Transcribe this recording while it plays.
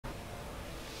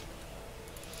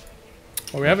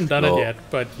Well, we haven't done it yet,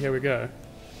 but here we go.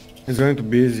 It's going to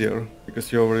be easier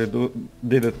because you already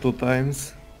did it 2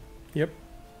 times. Yep.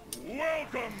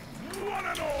 Welcome, one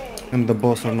and all. And the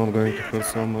boss are not going to hurt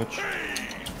so much.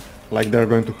 Like they're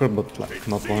going to hurt, but like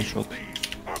not one shot.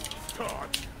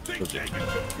 Think they can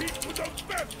compete with the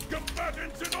best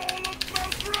combatants in all of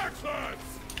Maldraxxus!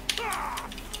 Ha!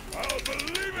 I'll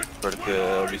believe it! Perché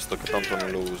ho visto che tanto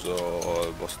non lo uso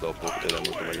il boss dopo ed è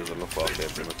molto meglio usarlo qua che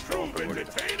prima che stavo per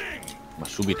morire. Ma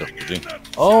subito così.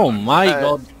 Oh my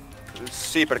god!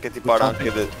 Sì, perché ti para anche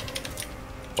il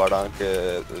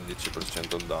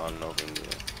 10% il danno, quindi...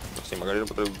 Ma sì, magari lo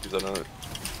potrei usare...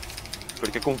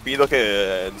 Perché confido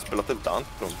che dispellate il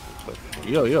tanto.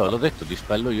 Io l'ho detto,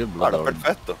 dispello io il Blood Orb.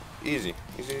 Perfetto, easy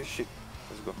shit.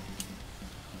 Let's go.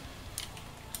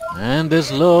 And the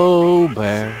slow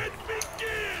bear.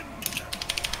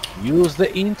 Use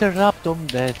the interrupt on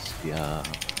Destia.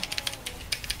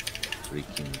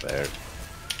 Freaking bear.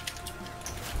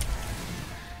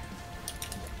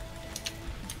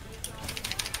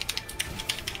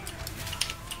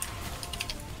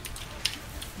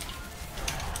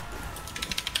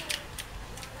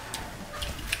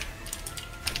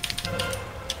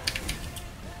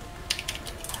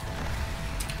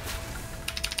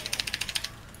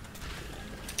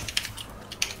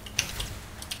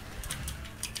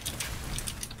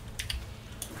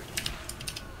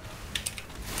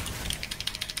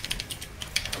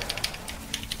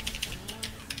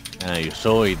 You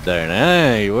saw it there,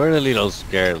 and you were a little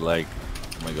scared, like,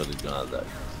 oh my god, it's gonna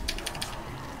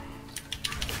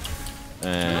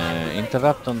die.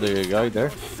 Interrupt on the guy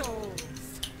there.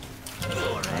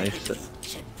 Nice.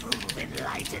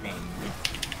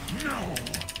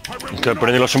 Ok,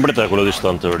 prendi la sombretta da quello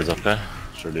distante, verità, ok?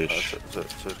 Se riesci.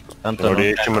 Tanto Se non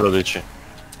riesci me lo dici.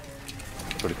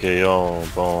 Perché io ho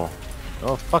un po'...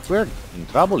 Oh fuck, we're in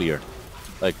trouble here.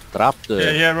 Like, trapped...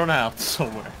 Yeah, run out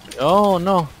somewhere. Oh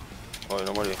no. Oh,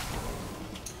 non morì.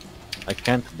 I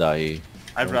can't die.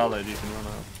 I've rallied, you can run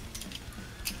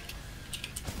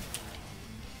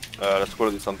out. La scuola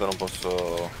distante non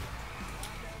posso...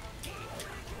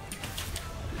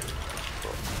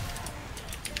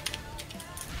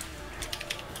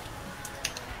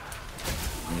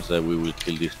 Means that we will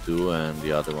kill these two and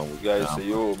the other one will Guys, come.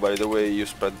 you, by the way, you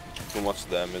spread too much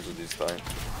damage this time.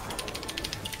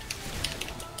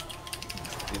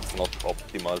 It's not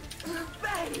optimal.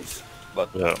 But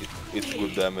yeah. it's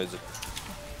good damage.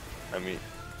 I mean...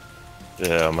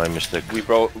 Yeah, my mistake.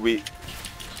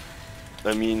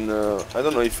 I mean, I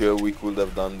don't know if we could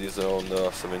have done this on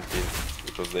 17,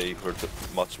 because they hurt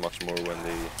much more when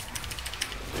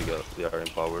they are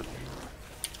empowered.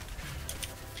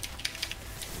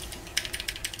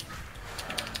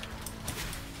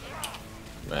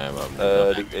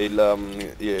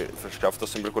 Il Freshcraft è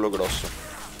sempre quello grosso.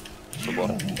 So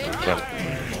buono.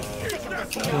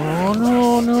 Oh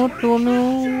no.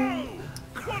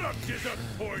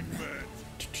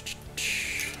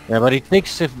 Yeah, but it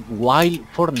takes a while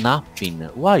for nothing.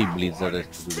 Why Blizzard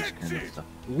has to do this kind of stuff?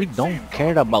 We don't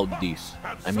care about this.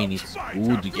 I mean, it's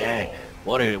good, yeah.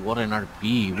 What an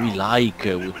RP, we like.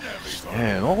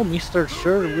 Oh, Mr.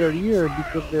 Sir, we are here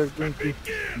because they're going to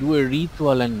do a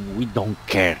ritual and we don't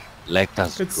care. Let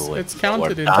us go. It's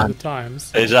counted into the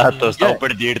times. Esatto, stavo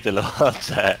per dirtelo.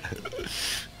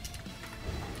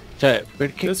 Cioè,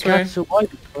 perché cazzo vuoi?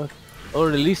 Or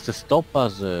at least stop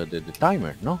us the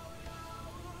timer, no?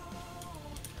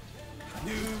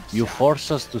 You force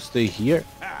us to stay here,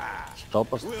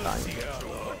 stop us the timer.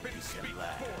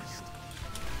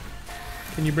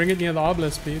 Can you bring it near the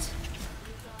obelisk, please?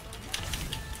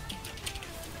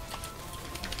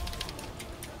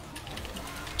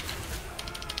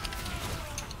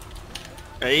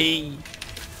 Ehi!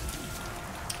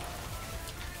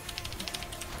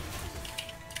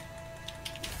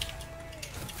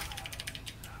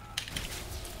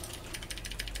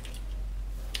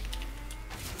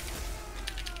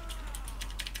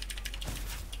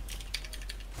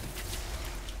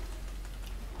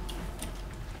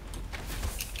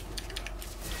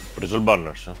 Preso il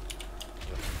banner, sì.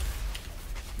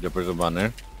 Già preso il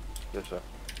banner? Yes, sir.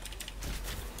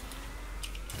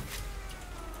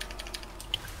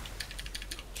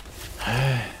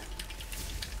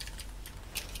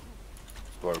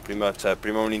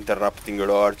 Prima un interrupting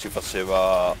roar ci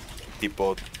faceva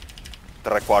tipo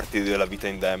 3/4 della vita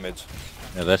in damage.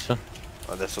 E adesso?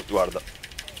 Adesso guarda.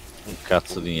 Un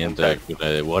cazzo di niente,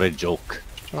 what a joke.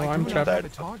 Oh, I'm trapped.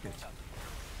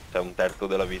 Cioè un terzo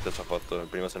della vita ci ha fatto,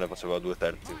 prima se ne faceva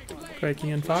 2/3.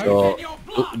 Quaking in 5. So,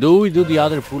 do we do the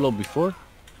other pull-up before?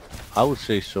 I would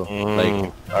say so.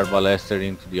 Like, Arbalester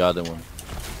into the other one.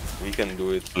 We can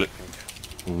do it.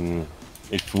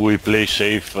 If we play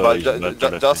safe, But it's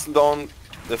better, I just think. don't.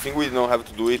 The thing we don't have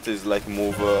to do it is like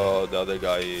move the other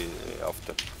guy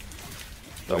after.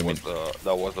 What do you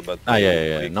That was the bad. Ah, play,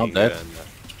 yeah, Quaking not that. and,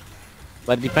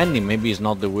 But depending, maybe it's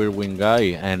not the whirlwind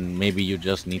guy, and maybe you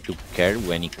just need to care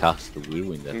when he casts the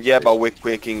whirlwind. yeah, but with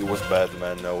Quaking was bad,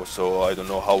 man. So I don't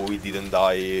know how we didn't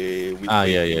die. With Ah,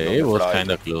 yeah, Quaking on it the was pride.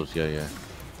 kind of close, yeah.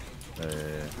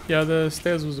 Yeah, the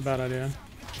stairs was a bad idea.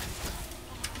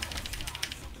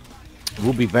 It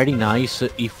would be very nice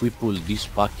if we pull this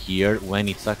pack here when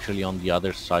it's actually on the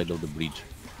other side of the bridge.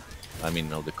 I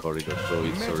mean, of the corridor, so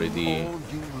it's already...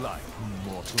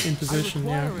 In position,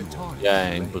 yeah.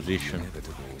 Yeah, in position.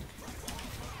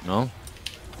 No?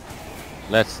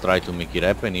 Let's try to make it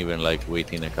happen, even like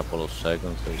waiting a couple of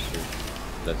seconds or so.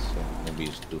 Let's maybe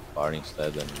it's too far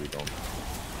instead and we don't...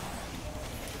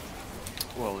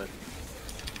 Well,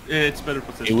 it's better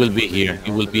position. It will be here,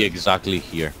 it will be exactly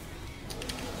here.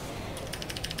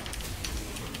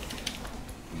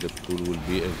 The pool will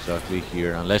be exactly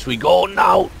here, unless we go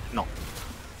now! No.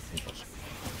 Impossible.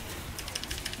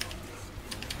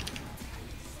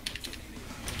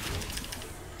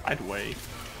 I'd wait.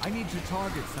 I need to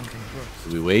target something first.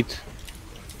 Do we wait?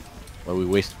 Or we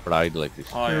waste pride like this?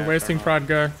 Oh, You're yeah, wasting fair enough.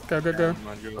 pride, go.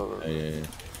 Yeah.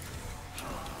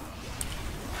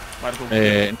 Might as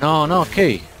well No,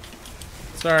 okay.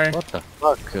 Sorry. What the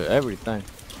fuck? Every time.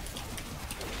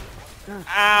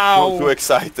 Too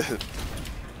excited.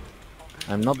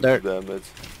 I'm not there. Damage.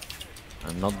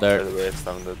 I'm not By there. the way, I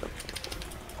stunned them.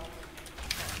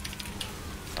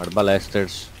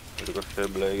 Arbalesters. Ricochet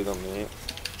blade on me.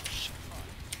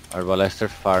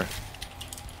 Arbalesters far.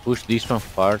 Push this one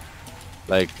far.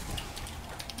 Like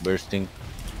bursting.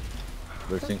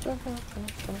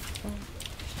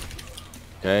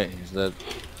 Okay, is that...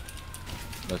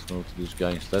 Let's move to this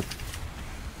guy instead.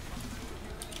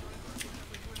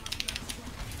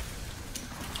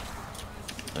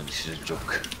 And this is a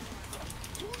joke.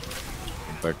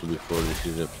 Compared to before, this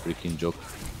is a freaking joke.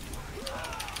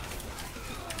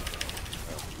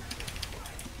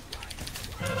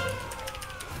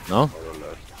 No?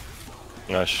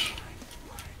 Yes.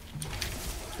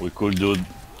 We could do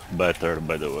better,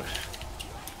 by the way.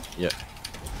 Yeah.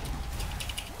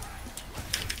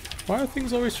 Why are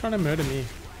things always trying to murder me?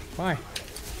 Why?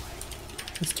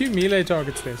 There's 2 melee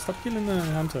targets there. Stop killing the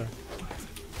hunter.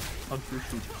 Hunter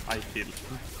shoot. I kill.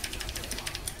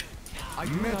 I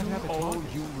do not have all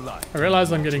you like. I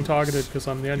realize I'm getting targeted because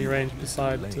I'm the only range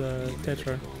beside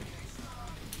Tetra.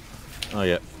 Oh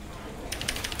yeah.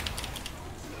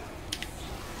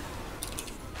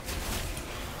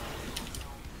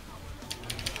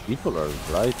 People are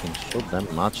writing so damn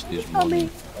much this morning.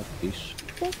 Fuck this.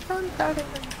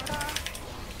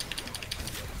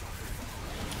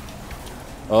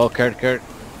 Oh, Kurt. We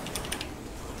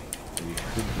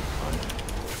should be fine.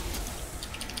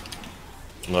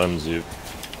 No, I'm Ziv.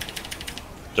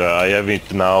 I have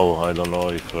it now, I don't know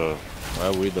if...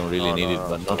 Well, we don't really need it,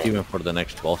 but not even for the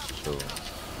next boss, so...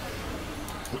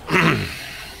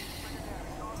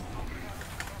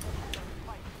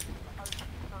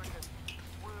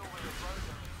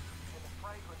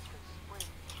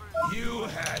 You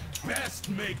had best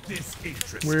make this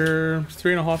interesting. We're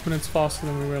 3.5 minutes faster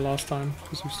than we were last time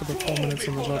because we've still got 4 minutes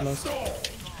on the bloodlust.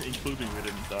 Including we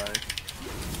didn't die.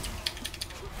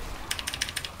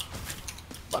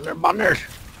 Banner!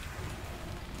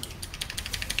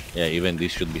 Yeah, even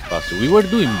this should be faster. We were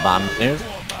doing banner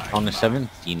on the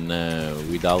 17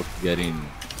 without getting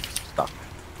stuck.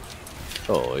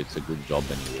 So it's a good job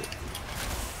anyway.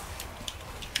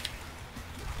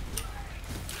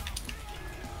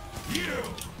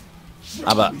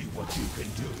 Ah, but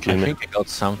I think I got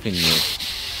something new.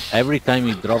 Every time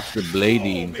he drops the blade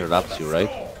he interrupts you, right?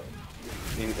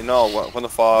 No, quando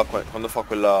fa quella quando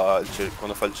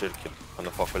fa il cerchio.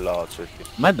 Quando fa quella cerchio.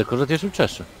 Mad, cosa ti è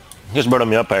successo? Che sbaro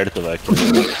mi ha aperto, vecchio.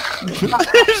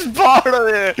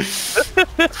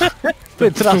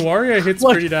 The warrior hits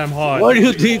pretty damn hard. What do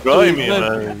you think? Try me,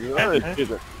 man.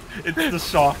 It's the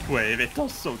shockwave. It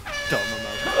was so dumb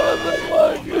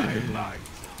about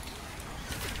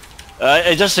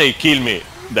I just say kill me.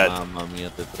 That. Mamma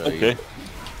mia, te traí. Okay.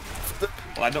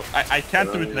 Well, I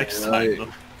can't do it next time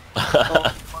though.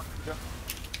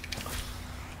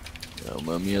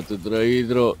 Mamma mia, te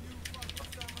traidro.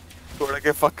 Guarda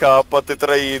che fa K,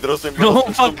 tetraidro, sembra lo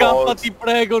Non fa stesso K, boss. ti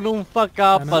prego, non fa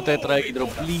K, tetraidro,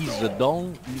 please,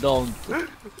 don't.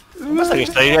 Basta che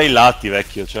stai ai lati,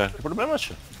 vecchio, cioè, che problema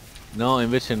c'è? No,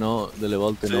 invece no, delle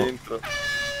volte no. Centro.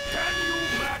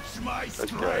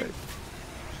 Ok.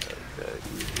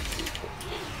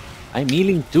 I'm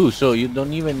healing too, so you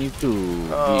don't even need to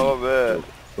Oh, vabbè. be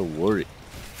so worried.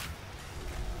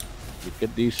 Look at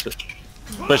this.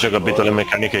 Poi ci ho capito le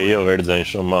meccaniche io, Verza,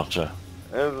 insomma, cioè.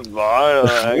 Vai,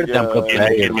 Guarda un pro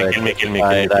player,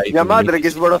 dai, dai, mia madre che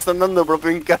sta andando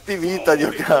proprio in cattività, Dio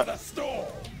cazzo.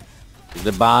 Kill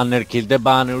the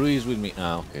banner, who is with me?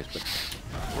 Ah, ok, aspetta.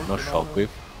 No shockwave.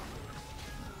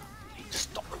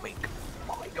 Storming,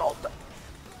 oh my god.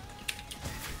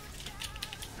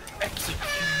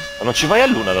 Ma non ci vai a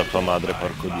luna da tua madre,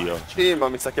 porco dio. Sì, ma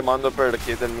mi sta chiamando per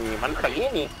chiedermi, ma non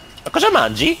vieni? Ma cosa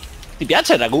mangi? Ti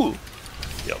piace il ragù?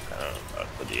 Dio,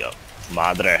 porco dio.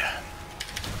 Madre.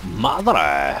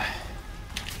 Madre!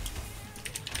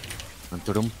 Non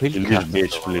ti rompe il Kill this cazzo,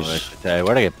 bitch, please. cioè,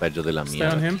 guarda che è peggio della Stay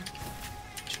mia. on him.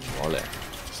 Ci vuole.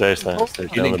 Stai.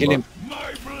 Kill him.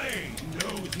 My blade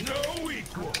knows no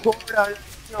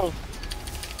equal.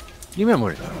 Dimmi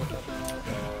amore.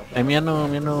 Mi hanno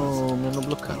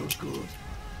bloccato.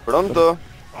 Pronto?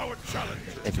 Our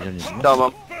challenge. Bisogna di Ciao,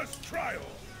 mamma. First trial.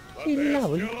 Sì, Still a no,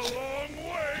 long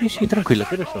way. sì, tranquilla,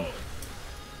 che ore sono?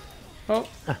 Oh,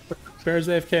 Bear's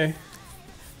AFK.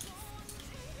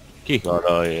 Chi? No,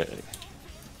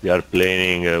 we are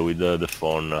playing with the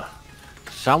phone.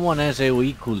 Someone has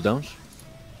AoE cooldowns?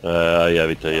 I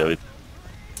have it.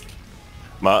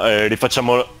 Ma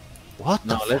rifacciamo... What?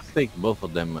 No, let's take both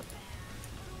of them.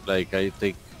 Like, I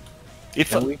take... If...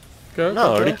 Can we? Go,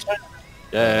 No, go, go.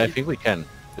 Yeah, I think we can.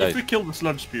 If Guys, we kill the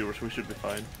sludge spewers, we should be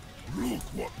fine. Look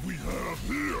what we have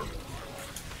here.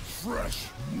 Fresh.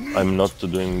 I'm not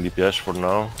doing DPS for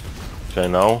now. Okay,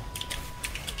 now.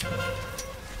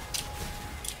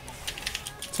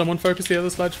 Someone focus the other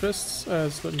sludge fists.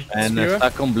 and Spewer.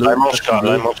 stack on blue. I'm on Skull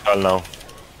now.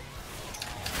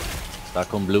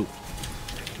 Stack on blue.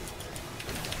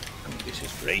 This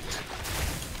is great.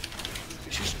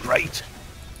 This is great.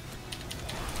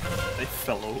 They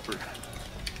fell over.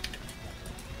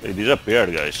 They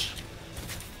disappeared, guys.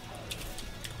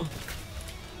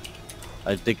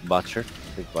 I'll take Butcher.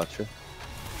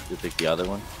 You take the other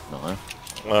one? No, eh?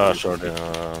 Ah, sorry.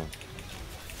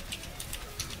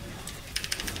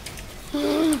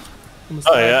 Almost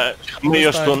Ah, died. ma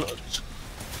io Almost sto... died.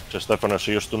 Cioè Stefano,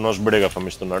 se io sto non sbrega fammi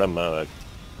stonare a me,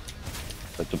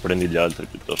 ecco. E tu prendi gli altri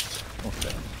piuttosto. Ok,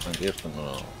 anche io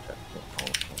sono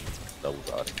da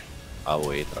usare.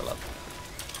 AOE tra l'altro.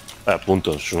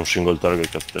 Appunto, su un single target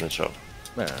cazzo te ne ciao.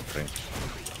 Beh, 3.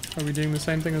 Are we doing the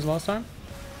same thing as last time?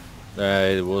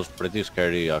 It was pretty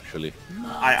scary actually.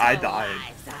 I died.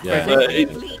 Yeah.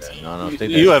 No, stay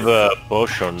there. You have a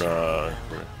potion,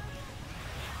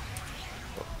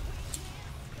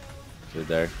 Stay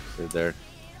there.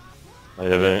 I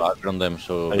have a... Back on them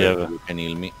so I have you can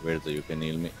heal me. Where's you can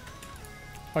heal me?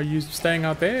 Are you staying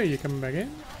out there or are you coming back in?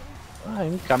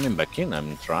 I'm coming back in,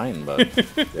 I'm trying, but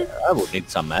yeah, I would need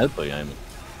some help, I mean.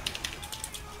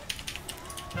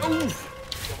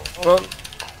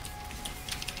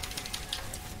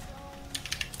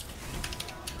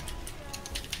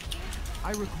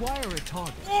 I require a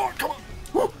target.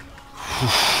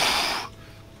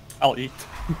 I'll eat.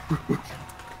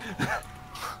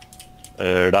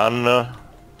 Run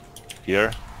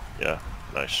here. Yeah,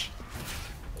 nice.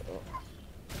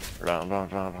 Run.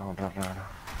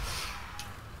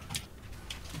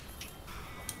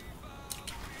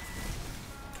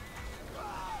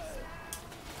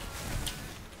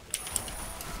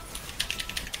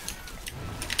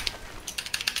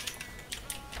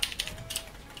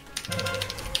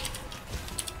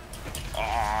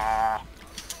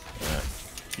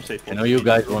 You say I know you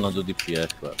guys wanna do DPS,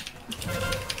 but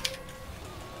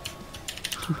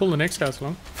You can pull the next house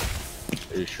along.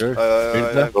 are you sure?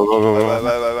 Vai.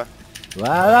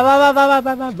 Va.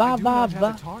 Do not have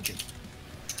a target.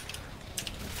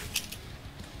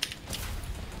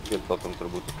 Io ho dato un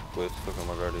tributo su questo che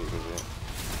magari così.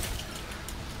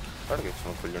 Guarda che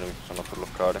sono coglioni che sono per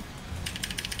bloccare.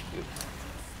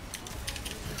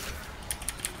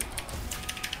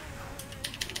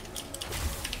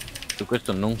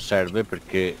 Questo non serve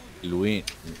perché lui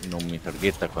non mi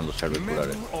targetta quando serve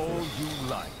curare. All you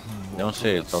like. Vediamo se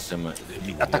il totem...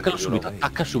 Attaccalo subito,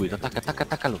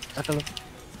 attaccalo.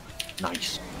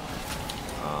 Nice.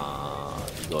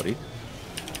 Got it.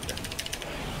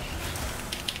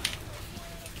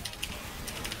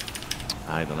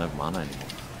 I don't have mana anymore.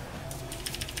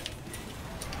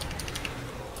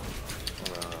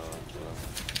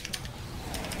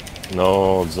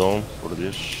 No zone for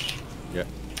this. Yeah.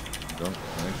 Zone.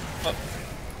 Nice.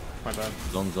 My bad.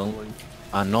 Zone.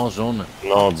 Ah, no zone.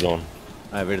 No zone.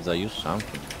 Verza, use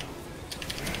something.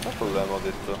 Non problema, ho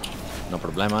detto. No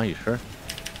problema, you sure?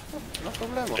 Non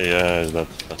problema. Yeah, is that.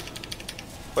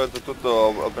 Poi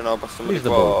oltretutto appena passiamo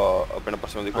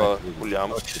di qua,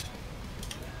 puliamo.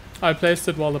 I placed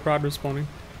it while the prod was spawning.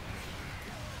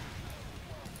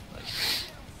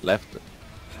 Left.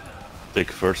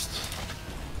 Take first.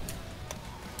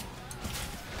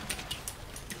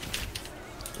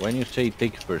 When you say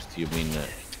take first, you mean...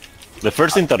 The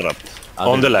first interrupt.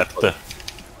 On the left.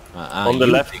 On the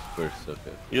you left. take first,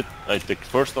 okay. I take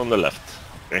first on the left.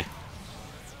 Okay.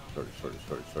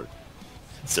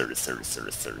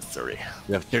 Sorry.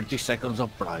 You have 30 seconds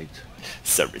of pride.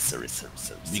 Sorry.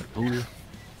 Big pool.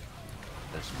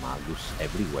 There's magus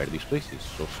everywhere. This place is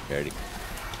so scary.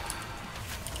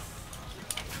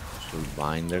 Soul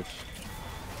binders.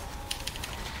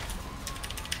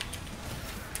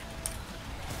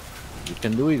 You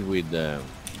can do it with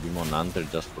Demon Hunter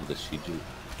just for the sigil.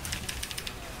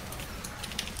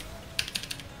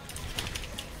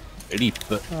 Rip.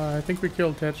 I think we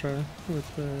killed Tetra with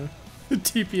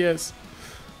TPS.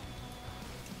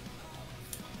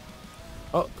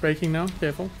 Oh, Quaking now.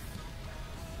 Careful.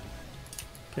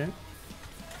 Okay.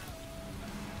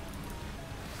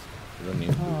 You don't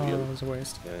need to Oh, heal. that was a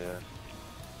waste. Yeah.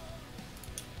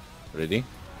 Ready?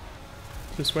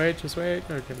 Just wait.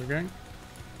 Okay, we're going.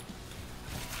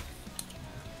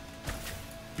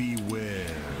 Beware.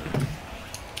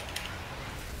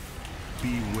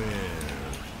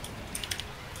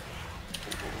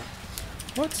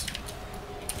 What?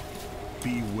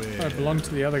 Beware. Oh, it belonged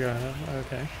to the other guy. Huh?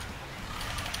 Okay.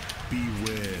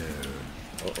 Beware.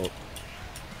 Uh-oh.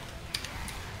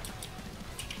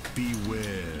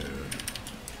 Beware.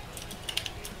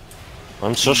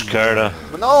 I'm so scared.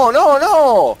 Ma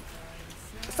no!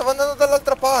 Stavo andando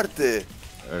dall'altra parte!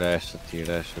 Restati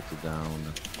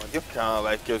down. Ma Dio cavolo,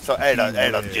 vecchio,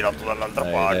 era girato dall'altra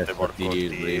parte, porco restati,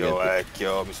 Dio, brigati.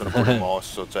 vecchio, mi sono pure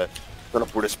mosso, cioè, sono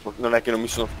pure non è che non mi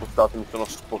sono spostato, mi sono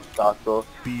spostato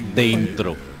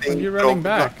Dentro. You're running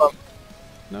back.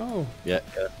 No. Yeah.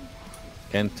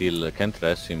 Can't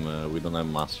rest him. We don't have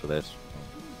mass rest.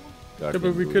 Yeah,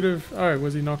 but we could have... Oh,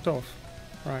 was he knocked off?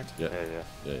 Right. Yeah.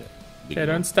 Yeah. Big Okay,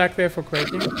 don't stack there for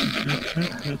Quaking.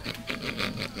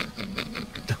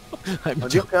 Ma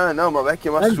Dio cavolo, no, ma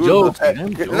vecchio, ma I'm assurdo,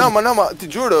 joking, cioè, I'm no, ma ti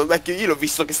giuro, vecchio, io l'ho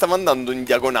visto che stava andando in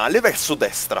diagonale verso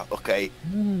destra, ok?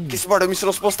 Che guarda, mi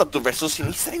sono spostato verso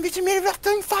sinistra, invece mi è arrivato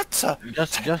in faccia!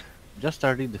 Just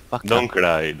started the fuck Don't up.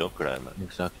 cry, man.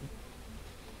 Exactly.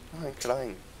 Ah, I'm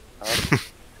crying.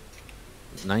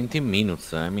 19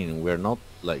 minutes. I mean, we're not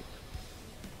like...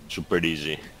 Super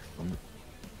easy.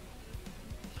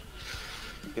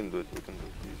 We can do it.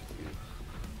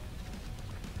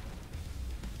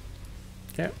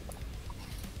 Okay.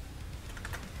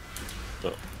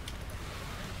 So,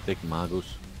 Take Magus.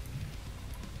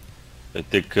 I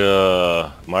take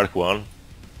Mark 1.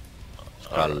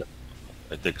 Skull.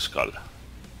 I take Skull.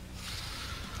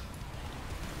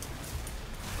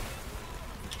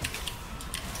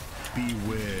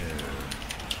 Beware.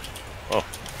 Oh,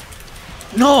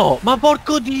 No! Ma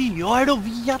porco dio! Ero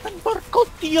via! Porco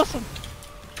dio!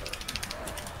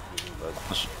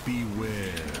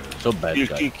 Beware. So bad,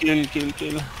 guy.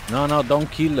 kill. No, don't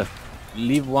kill.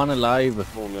 Leave one alive.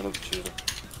 Oh, mi hanno ucciso.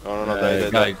 No,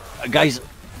 dai. Guys,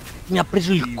 mi ha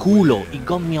preso il culo. He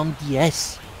got me on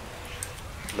DS.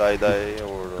 Dai,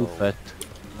 or... Too fat.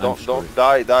 Don't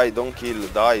die, don't kill,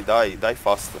 die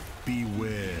fast.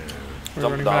 Beware. We're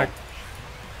Jump running down. back.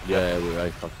 Yeah, I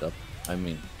fucked up. I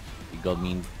mean, he got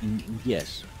me in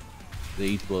DS.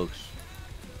 The hitbox.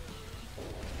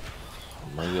 Oh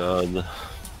my god.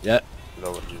 Yeah,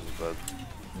 No, Jesus, bad.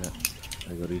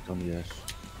 I got it on DS.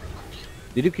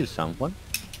 Did you kill someone?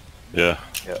 Yeah.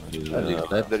 Yeah.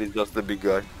 That? There is just the big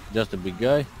guy. Just a big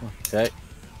guy? Okay.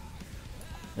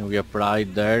 And we are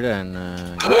pride there and...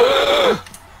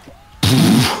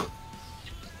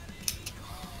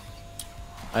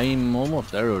 I'm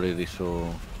almost there already,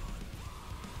 so...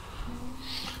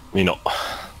 Me no.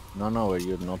 No,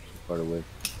 you're not too far away.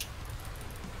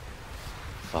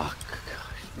 Fuck.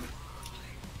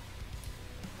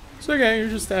 It's okay, you're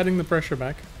just adding the pressure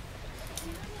back.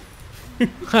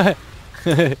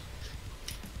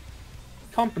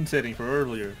 Compensating for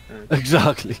earlier.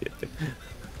 Exactly.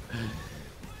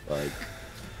 Like...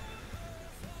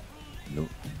 No.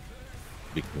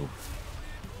 Big noob.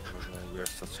 We are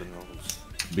such a noobs.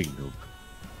 Big noob.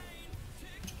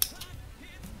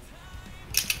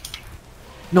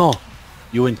 No!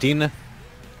 You went in?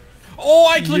 Oh,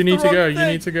 I clicked You need the to wrong go, thing. you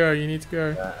need to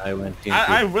go. I went in.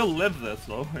 I will live this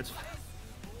though. It's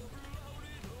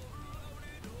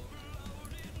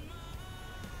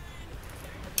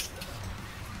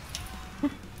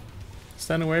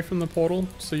Stand away from the portal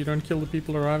so you don't kill the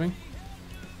people arriving.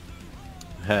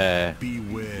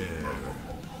 Beware.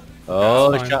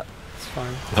 Oh, It's fine. shut. It's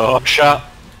fine. Oh, shot.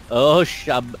 Oh,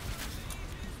 shab.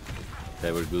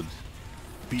 Okay, we're good.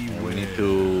 Beware. We need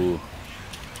to...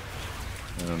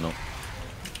 I don't know.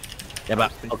 Yeah,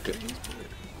 but okay.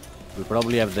 We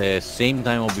probably have the same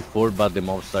time of before, but the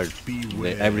mobs start.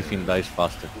 Everything dies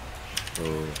faster. So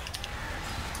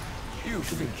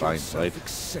should be fine, right?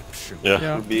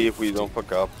 Yeah. Could be if we don't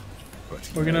fuck up.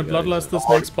 We're gonna bloodlust this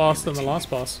next boss than the last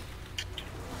boss.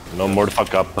 No more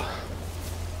fuck up.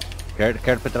 Care,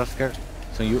 Petras, care.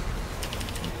 It's on you.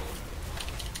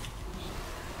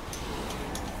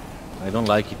 I don't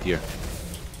like it here.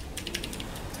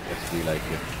 Yes, we like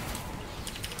it.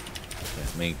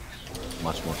 It makes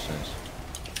much more sense.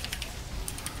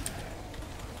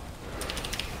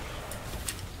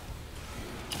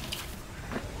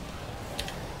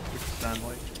 Stand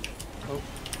like. Oh.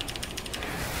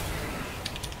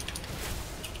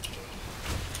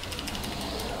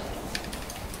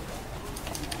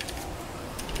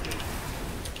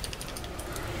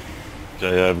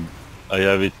 Okay, I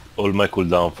have it all my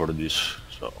cooldown for this,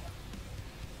 so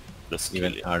that's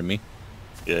Even killing. army.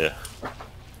 Yeah.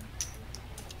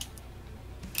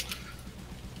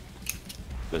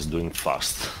 Just doing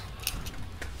fast.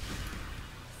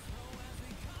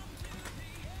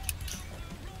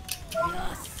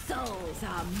 Your souls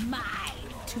are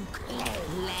mine to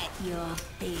claim. Let your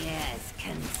fears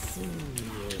consume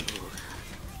you.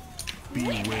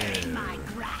 Beware. In my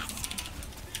grasp.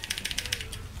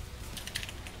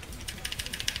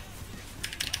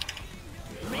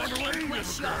 Relinquish your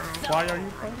soul. Why are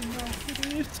you fighting now,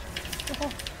 idiot?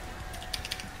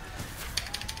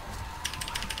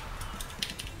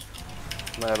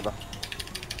 Merda.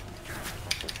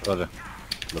 Cosa?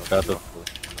 Bloccato.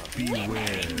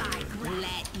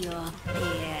 Let your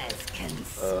fears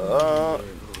consume.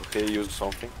 Okay, use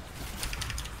something.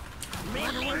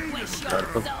 Relinquish your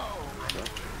soul.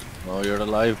 Oh, you're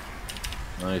alive.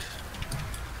 Nice.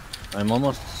 I'm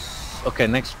almost... Okay,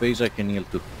 next phase I can heal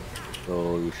too.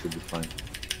 So you should be fine.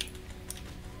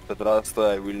 The trust,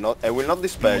 I will not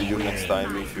dispel you next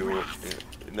time if you...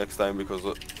 next time because...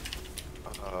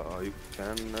 you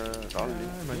can...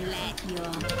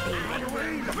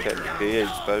 okay, I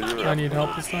dispel you. I need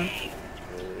help this time.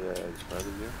 Yeah, I dispelled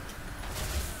you.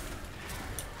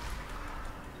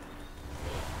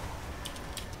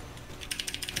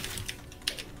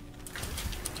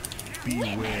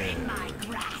 Beware. In my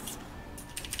grasp.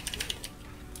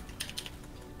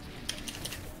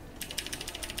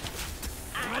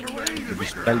 If you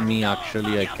dispel me,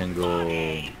 actually, I can go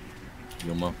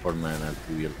human for mana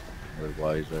to heal.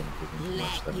 Otherwise, I'm taking too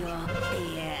much Let damage. your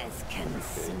fears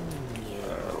consume you.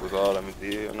 Usa l'MD,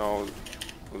 no,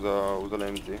 usa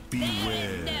l'MD.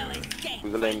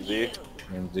 Usa l'MD.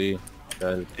 MZ,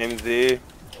 spell. MD.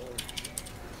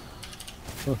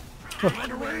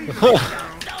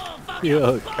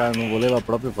 Io non voleva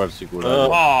proprio farsi curare.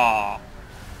 Oh.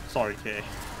 Sorry, Kay.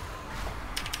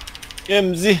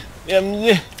 MZ.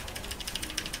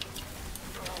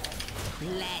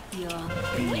 Let your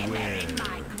beware in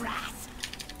my grasp.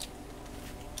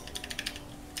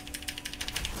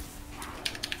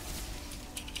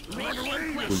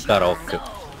 Relinquish Ulta your rock. soul.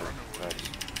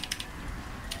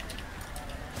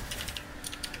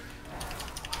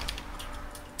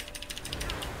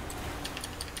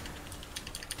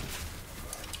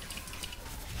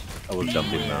 I will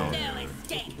jump in now. No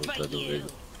escape for you.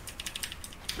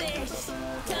 This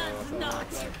does not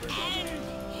end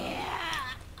here.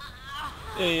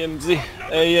 AMZ.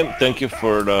 Thank you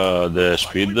for the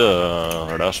speed,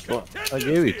 Raspo. I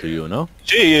gave it to you, no?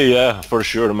 Yeah, for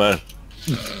sure, man.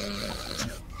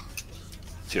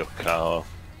 Zio cavolo.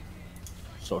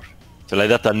 Sorry. Ce l'hai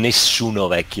data a nessuno,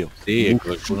 vecchio. Sì, e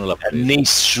qualcuno l'ha preso.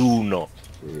 Nessuno.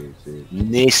 Sì, sì.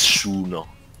 Nessuno.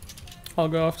 I'll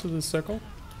go off to the circle.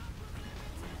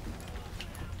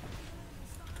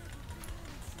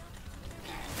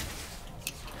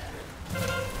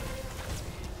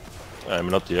 I'm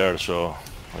not here, so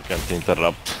I can't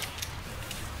interrupt.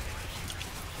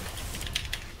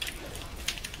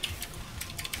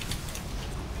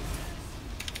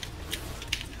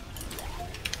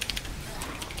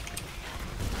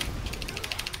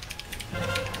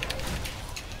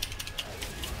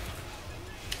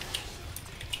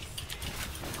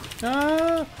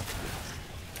 Ah!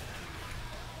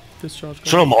 Discharge.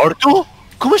 Sono morto?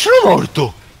 Come sono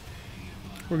morto?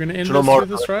 We're gonna end Sono this morto.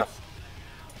 through this, right?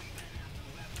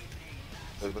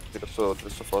 So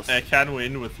fast. Can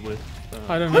win with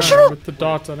I don't know. With the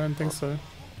dot, I don't think so.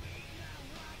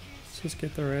 Let's just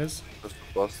get the res. Just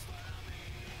fast.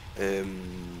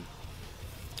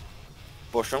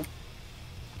 Potion.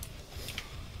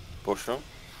 Potion.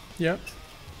 Yep.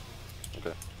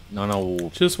 Okay. No.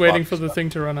 Just waiting for the thing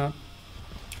to run out.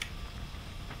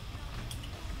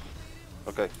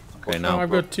 Okay. Okay, Now now I've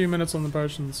got 2 minutes on the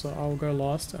potion, so I'll go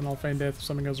last and I'll feign death if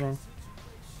something goes wrong.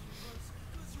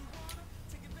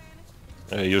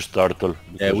 Use turtle.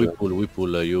 yeah, because, we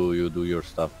pull. You do your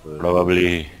stuff.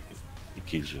 Probably he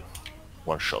kills you.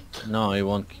 One shot. No, it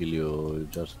won't kill you. You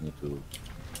just need to.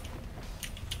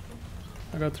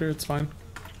 I got through, it's fine.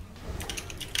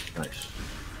 Nice.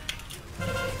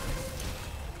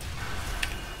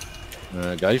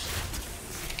 Guys,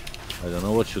 I don't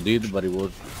know what you did, but it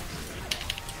was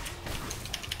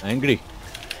angry.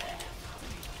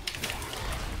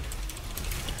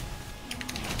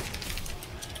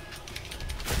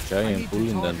 Okay, I'm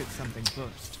pulling them.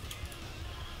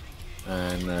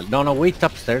 And no, wait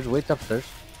upstairs, wait upstairs.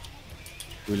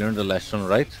 We learned the lesson,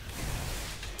 right?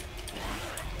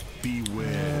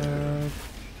 Beware.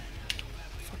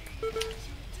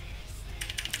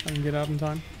 I can get out in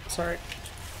time. Sorry.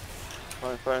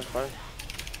 Fine.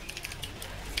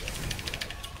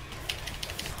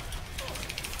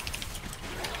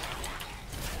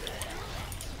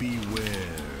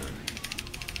 Beware.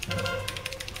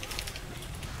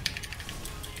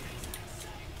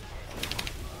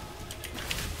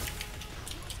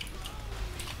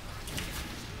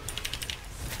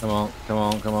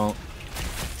 Come on.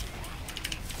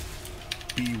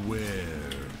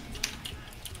 Beware.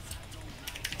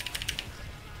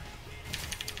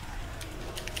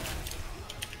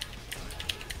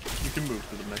 You can move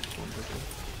to the next one.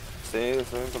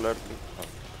 Stay alert.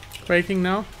 Quaking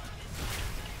now.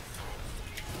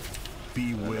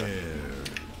 Beware.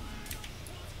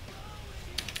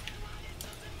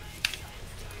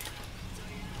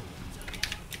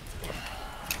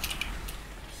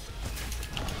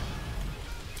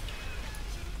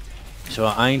 So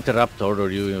I interrupt order,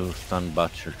 you stun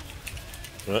butcher.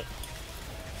 Yeah.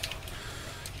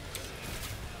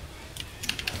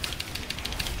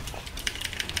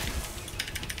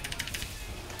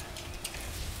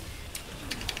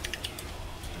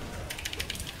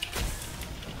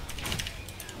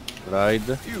 Ride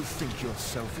You think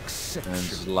yourself and exceptional.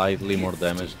 slightly more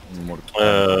damage, more.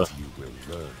 You will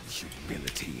learn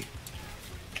humility.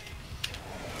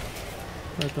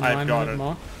 Let the I've 9 got minute it.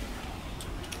 mark.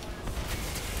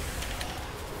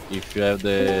 If you have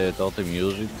the totem,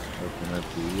 use it. I can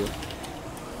have to heal.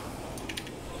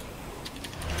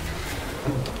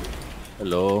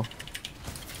 Hello.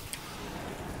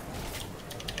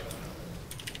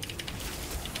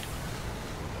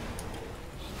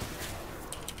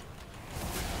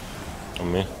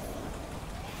 On me.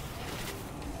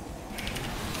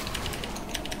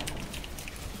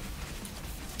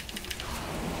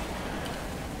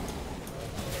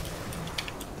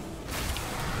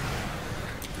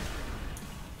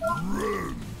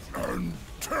 And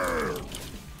tear.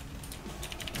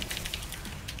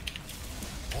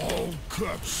 I'll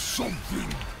catch something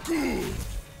good.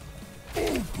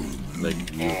 Open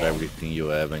Like use everything you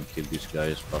have and kill this guy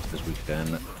as fast as we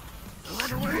can.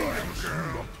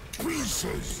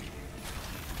 pieces.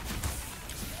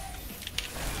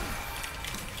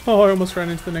 Oh, I almost ran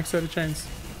into the next set of chains.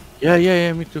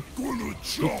 Yeah, me too. Gonna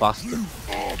Too chop fast. you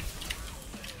up.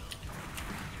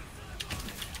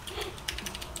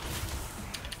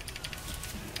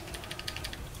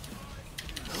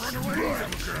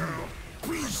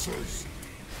 Pieces.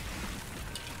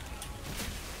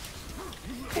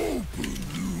 Open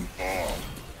you up.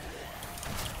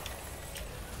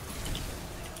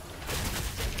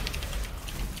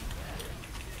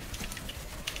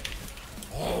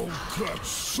 I'll catch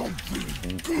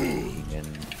something good.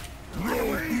 And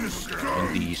No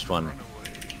escape. this one.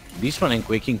 This one and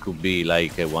Quaking could be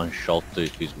like a one shot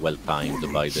if it's well timed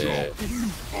by the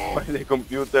By the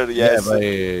computer, yes.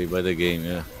 by the game,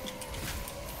 yeah.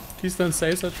 Please don't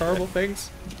say such horrible things.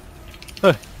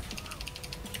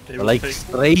 They will Like take-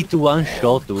 straight to one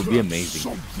shot would be amazing.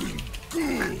 Something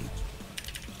good.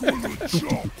 Gonna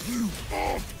chop you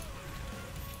up.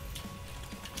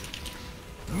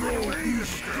 No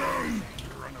escape.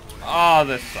 Ah,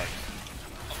 this sucks.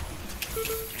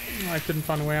 I couldn't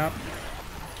find a way out.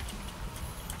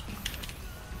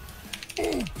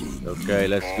 Okay,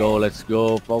 let's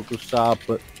go, focus up.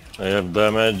 I have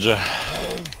damage.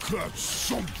 I'll catch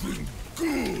something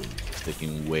good.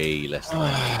 Taking way less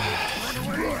time.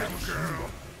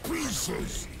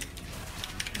 Pieces.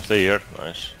 Stay here.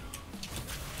 Nice.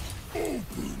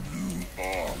 Open you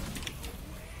up.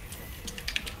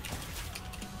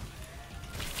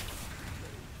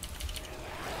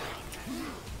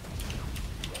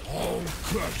 I'll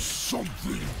catch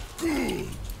something good.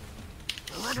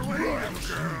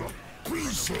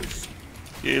 Pieces.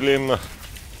 Kill him.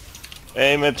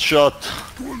 Aim at shot.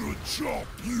 Gonna chop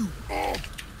you up.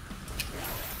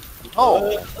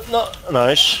 Oh, no,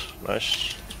 nice,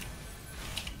 nice.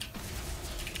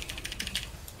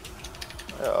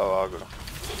 I have aggro.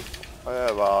 I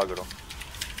have aggro.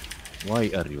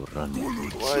 Why are you running?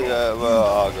 Why have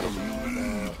aggro?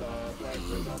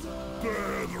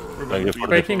 Thank you for the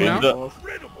Quaking speed. now?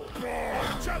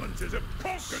 Challenges have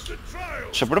conquered the trial.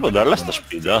 C'è proprio darla sta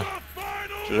speed.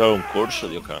 C'è già un corso,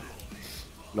 Dio cane.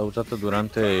 L'ho usata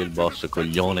durante il boss,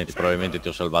 coglione, probabilmente ti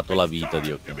ho salvato la vita,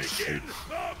 Dio cane.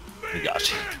 Mi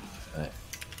piace.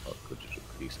 Porco Gesù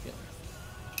Cristo.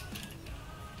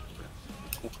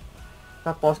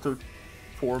 That boss took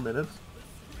 4 minutes.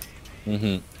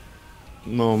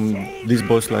 No, this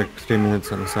boss like 3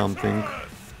 minutes and something.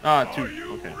 Ah, 2.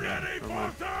 Okay, yeah. Never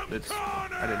mind.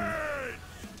 I didn't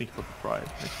think about the pride.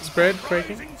 Spread,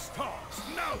 Quaking. Starts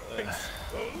now face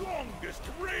the longest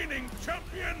reigning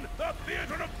champion, the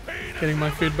theater of pain. Getting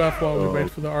my food buff while we wait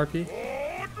for the RP.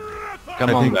 Come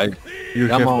I on, think guys. you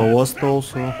Come have on. a wasp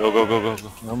also. Go, go, go, go,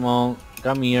 go. Come on.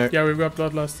 Come here. Yeah, we've got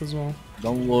Bloodlust as well.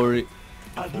 Don't worry.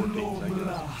 At long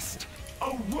last,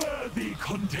 a worthy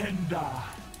contender.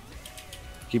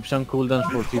 Keep some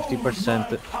cooldowns for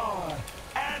 50%. Power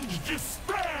and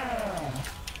despair.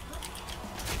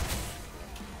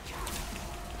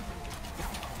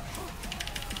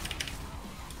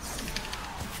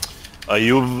 I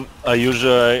use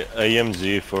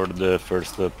AMZ for the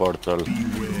first portal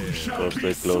because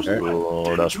they close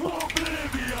to Raspa.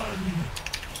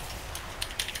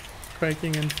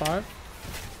 Quaking in 5.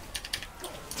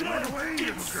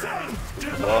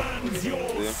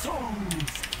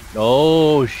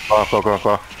 Oh,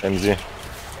 Qua, MZ.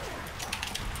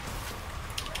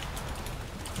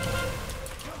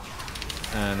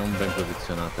 non ben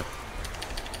posizionate.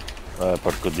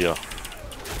 Porco Dio.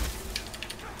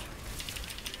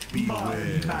 My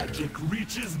magic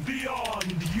reaches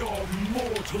beyond your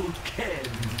mortal ken.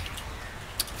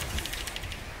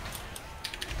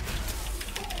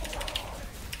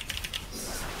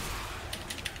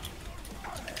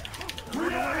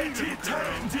 Reality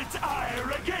turns its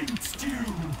ire against you.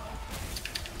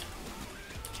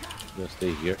 Just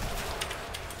stay here.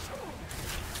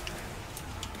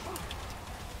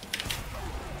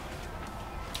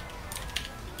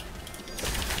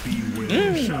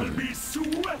 Beware shall be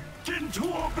swept into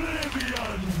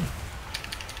oblivion.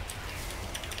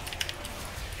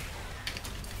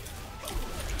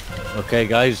 Okay,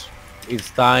 guys.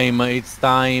 It's time. It's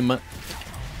time.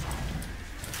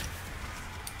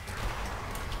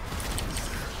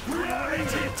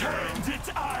 Reality turns its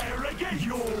ire against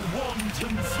your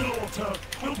wanton slaughter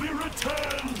will be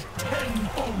returned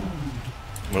tenfold.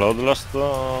 Bloodlust.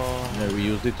 Yeah, we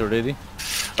used it already.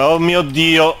 Oh mio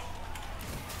Dio.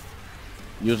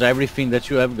 Use everything that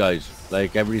you have, guys.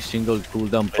 Like every single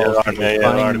cooldown post. Find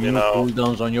new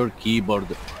cooldowns on your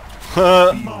keyboard.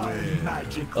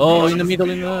 Oh, in the middle,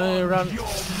 in the run.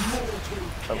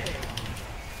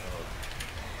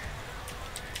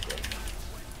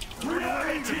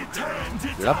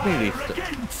 Let me lift.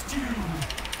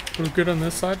 We're good on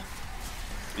this side.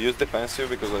 Use defensive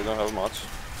because I don't have much.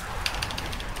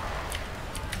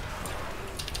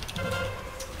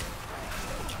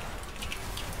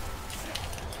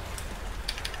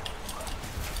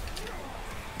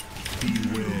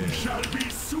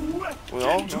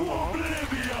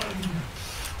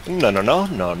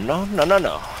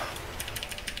 No.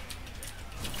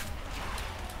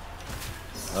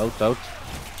 Out.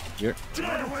 Here.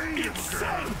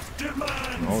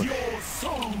 Oh.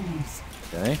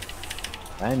 Okay.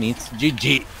 And it's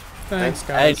GG. Thanks,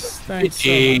 guys. Thanks so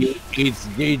much. It's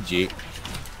GG.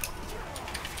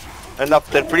 And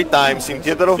after 3 times in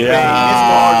Theater of Pain, Yeah. this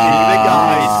morning, the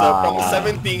guys from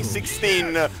 17,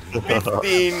 16,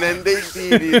 15, and they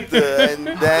did it. And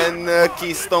then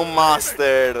Keystone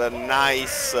Master,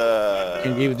 nice. You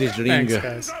can give this ring. Thanks,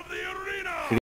 guys. Of the